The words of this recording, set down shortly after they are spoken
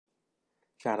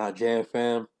Shout out Jam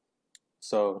Fam.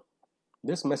 So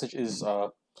this message is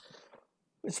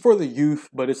it's for the youth,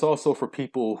 but it's also for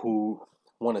people who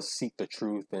want to seek the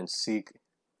truth and seek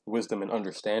wisdom and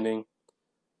understanding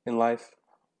in life.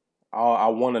 I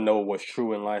want to know what's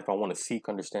true in life. I want to seek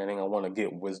understanding. I want to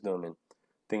get wisdom and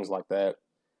things like that.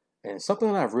 And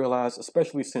something that I've realized,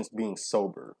 especially since being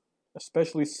sober,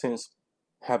 especially since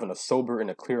having a sober and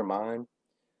a clear mind,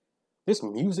 this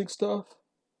music stuff,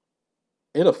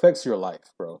 it affects your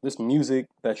life, bro. This music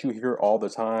that you hear all the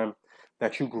time,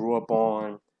 that you grew up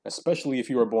on, especially if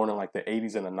you were born in like the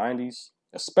 80s and the 90s,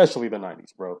 especially the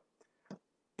 90s, bro.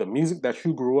 The music that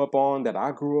you grew up on, that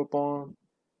I grew up on,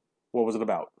 what was it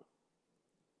about?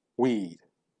 Weed,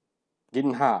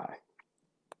 getting high,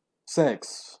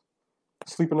 sex,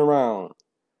 sleeping around,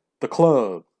 the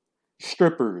club,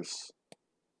 strippers,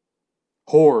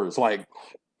 whores. Like,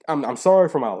 I'm sorry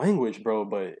for my language, bro,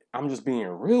 but I'm just being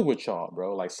real with y'all,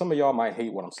 bro. Like, some of y'all might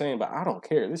hate what I'm saying, but I don't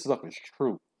care. This stuff is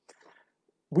true.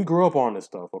 We grew up on this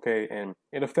stuff, okay? And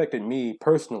it affected me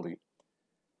personally.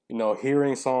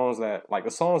 Hearing songs that, like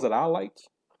the songs that I liked,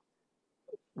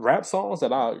 rap songs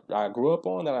that I grew up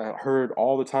on, that I heard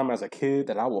all the time as a kid,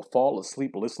 that I will fall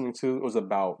asleep listening to, it was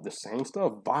about the same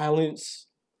stuff: violence,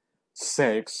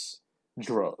 sex,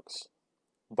 drugs.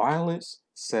 Violence,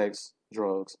 sex,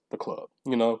 drugs, the club.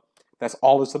 That's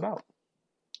all it's about.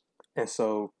 And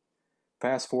so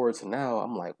fast forward to now,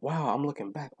 I'm like, wow, I'm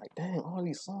looking back like, dang, all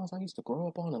these songs I used to grow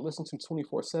up on and listen to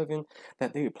 24/7,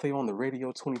 that they would play on the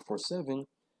radio 24/7, it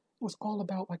was all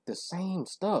about like the same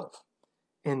stuff.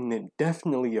 And it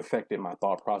definitely affected my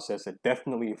thought process. It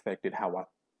definitely affected how I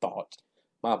thought,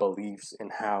 my beliefs,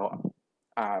 and how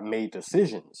I made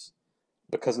decisions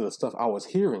because of the stuff I was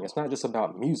hearing. It's not just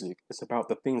about music, it's about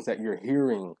the things that you're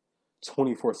hearing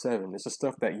 24/7. It's the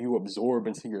stuff that you absorb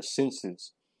into your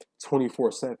senses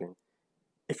 24/7.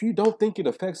 If you don't think it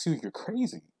affects you, you're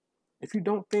crazy. If you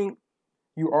don't think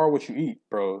you are what you eat,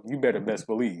 bro, you better best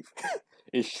believe.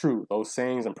 It's true. Those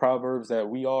sayings and proverbs that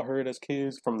we all heard as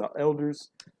kids from the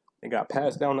elders, it got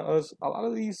passed down to us. A lot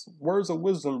of these words of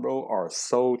wisdom, bro, are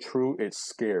so true. It's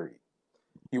scary.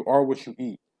 You are what you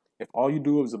eat. If all you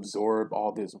do is absorb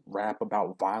all this rap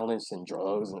about violence and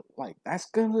drugs, and like that's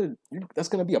gonna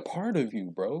be a part of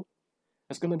you, bro.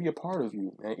 That's gonna be a part of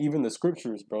you. And even the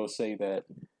scriptures, bro, say that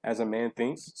as a man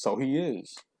thinks, so he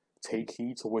is. Take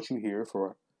heed to what you hear,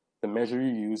 for the measure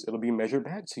you use, it'll be measured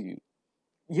back to you.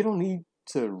 You don't need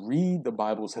to read the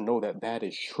Bible to know that that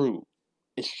is true.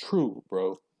 It's true,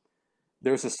 bro.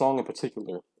 There's a song in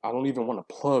particular. I don't even want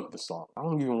to plug the song. I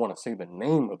don't even want to say the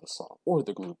name of the song or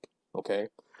the group, okay?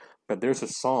 But there's a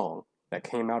song that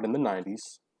came out in the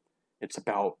 90s. It's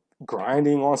about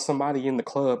grinding on somebody in the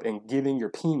club and getting your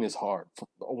penis hard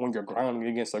when you're grinding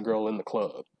against a girl in the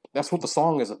club. That's what the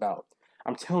song is about.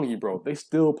 I'm telling you, bro, they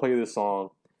still play this song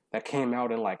that came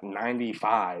out in like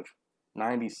 95,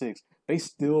 96. They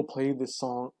still play this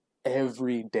song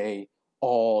every day,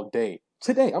 all day.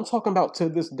 Today, I'm talking about to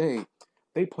this day.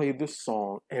 They play this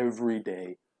song every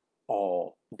day,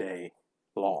 all day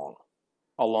long,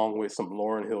 along with some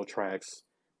Lauryn Hill tracks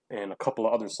and a couple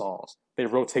of other songs. They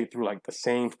rotate through like the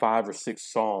same 5 or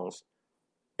 6 songs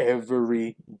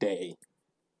every day,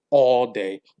 all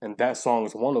day, and that song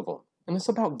is one of them. And it's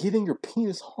about getting your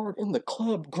penis hard in the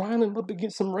club, grinding up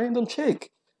against some random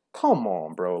chick. Come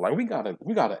on, bro. Like we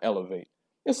gotta elevate.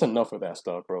 It's enough of that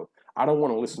stuff, bro. I don't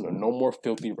want to listen to no more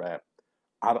filthy rap.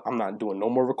 I'm not doing no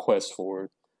more requests for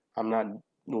it. I'm not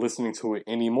listening to it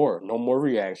anymore. No more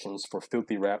reactions for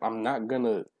filthy rap. I'm not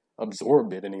gonna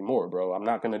absorb it anymore, bro. I'm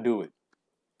not gonna do it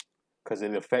because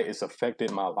it's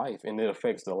affected my life, and it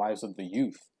affects the lives of the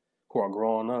youth who are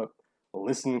growing up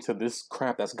listening to this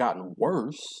crap that's gotten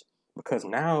worse because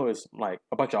now it's like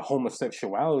a bunch of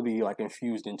homosexuality like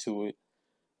infused into it.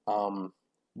 Um,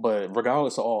 but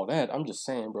regardless of all that, I'm just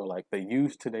saying, bro, like the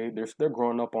youth today, they're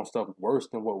growing up on stuff worse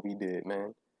than what we did,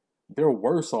 man. They're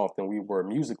worse off than we were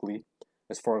musically,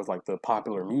 as far as like the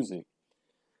popular music.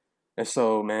 And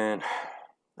so, man,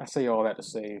 I say all that to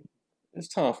say it's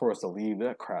time for us to leave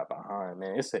that crap behind,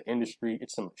 man. It's an industry,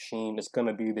 it's a machine. It's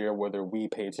gonna be there whether we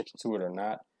pay attention to it or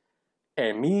not.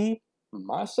 And me,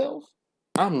 myself,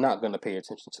 I'm not gonna pay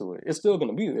attention to it. It's still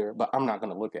gonna be there, but I'm not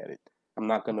gonna look at it. I'm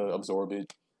not gonna absorb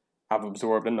it. I've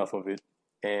absorbed enough of it,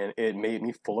 and it made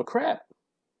me full of crap.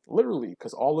 Literally,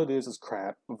 because all it is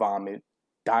crap, vomit,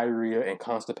 diarrhea, and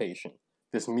constipation.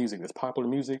 This music, this popular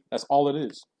music, that's all it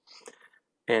is.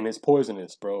 And it's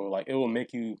poisonous, bro. Like, it'll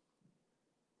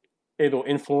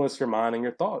influence your mind and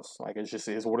your thoughts. Like, it just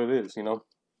is what it is.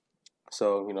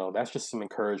 So, that's just some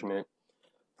encouragement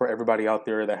for everybody out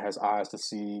there that has eyes to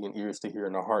see and ears to hear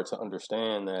and a heart to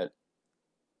understand that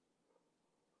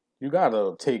you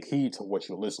gotta take heed to what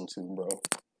you listen to, bro.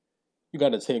 You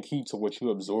gotta take heed to what you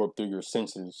absorb through your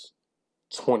senses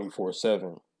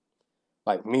 24/7.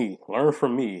 Like me, learn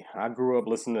from me. I grew up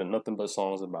listening to nothing but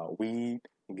songs about weed,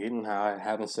 getting high,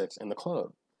 having sex in the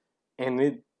club. And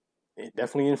it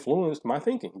definitely influenced my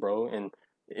thinking, bro. And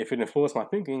if it influenced my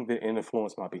thinking, then it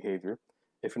influenced my behavior.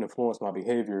 If it influenced my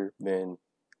behavior, then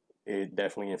it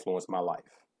definitely influenced my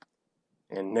life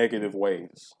in negative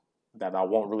ways that I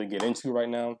won't really get into right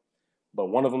now. But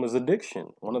one of them is addiction.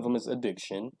 One of them is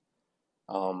addiction.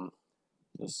 Um,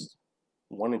 just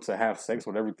wanting to have sex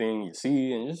with everything you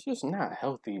see, and it's just not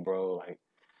healthy, bro. Like,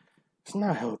 it's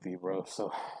not healthy, bro.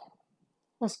 So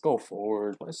let's go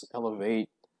forward. Let's elevate.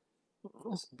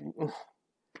 Let's be,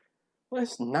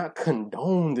 let's not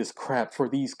condone this crap for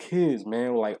these kids,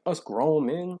 man. Like us grown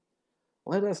men,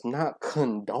 let us not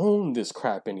condone this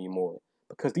crap anymore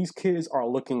because these kids are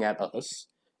looking at us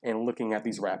and looking at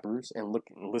these rappers and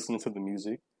listening to the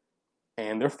music,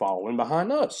 and they're following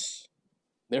behind us.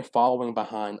 They're following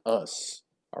behind us.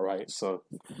 All right, so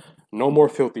no more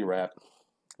filthy rap,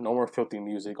 no more filthy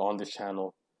music on this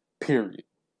channel. Period.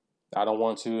 I don't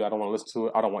want to. I don't want to listen to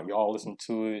it. I don't want y'all listening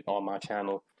to it on my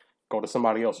channel. Go to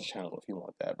somebody else's channel if you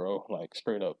want that, bro. Like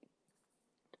straight up.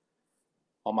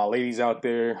 All my ladies out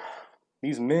there,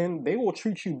 these men, they will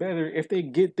treat you better if they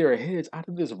get their heads out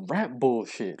of this rap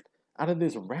bullshit, out of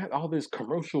this rap, all this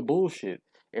commercial bullshit.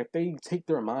 If they take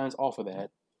their minds off of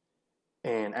that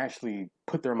and actually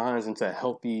put their minds into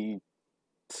healthy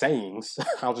sayings,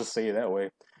 I'll just say it that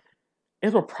way,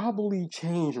 it'll probably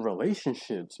change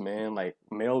relationships, man, like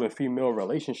male and female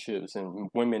relationships, and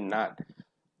women not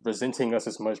resenting us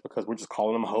as much because we're just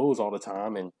calling them hoes all the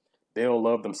time, and they'll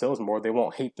love themselves more. They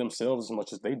won't hate themselves as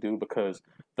much as they do because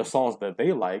the songs that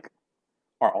they like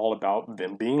are all about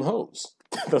them being hoes.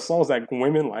 The songs that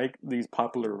women like, these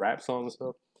popular rap songs and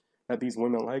stuff that these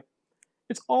women like,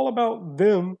 it's all about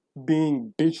them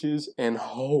being bitches and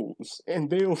hoes. And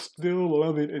they'll still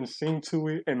love it and sing to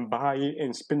it and buy it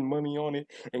and spend money on it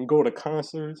and go to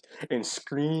concerts and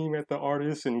scream at the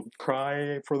artist and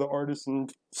cry for the artist and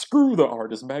screw the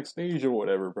artist backstage or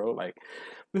whatever, bro. Like,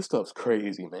 this stuff's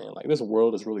crazy, man. Like, this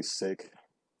world is really sick.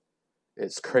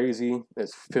 It's crazy.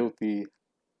 It's filthy.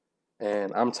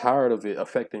 And I'm tired of it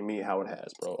affecting me how it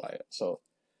has, bro. Like, so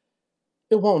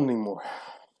it won't anymore.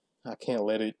 I can't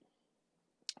let it.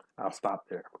 I'll stop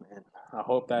there, man. I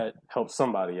hope that helps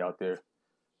somebody out there.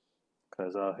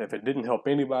 Because if it didn't help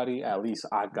anybody, at least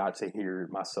I got to hear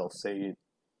myself say it.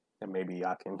 And maybe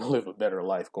I can live a better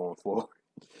life going forward.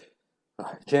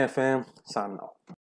 Jam fam, signing off.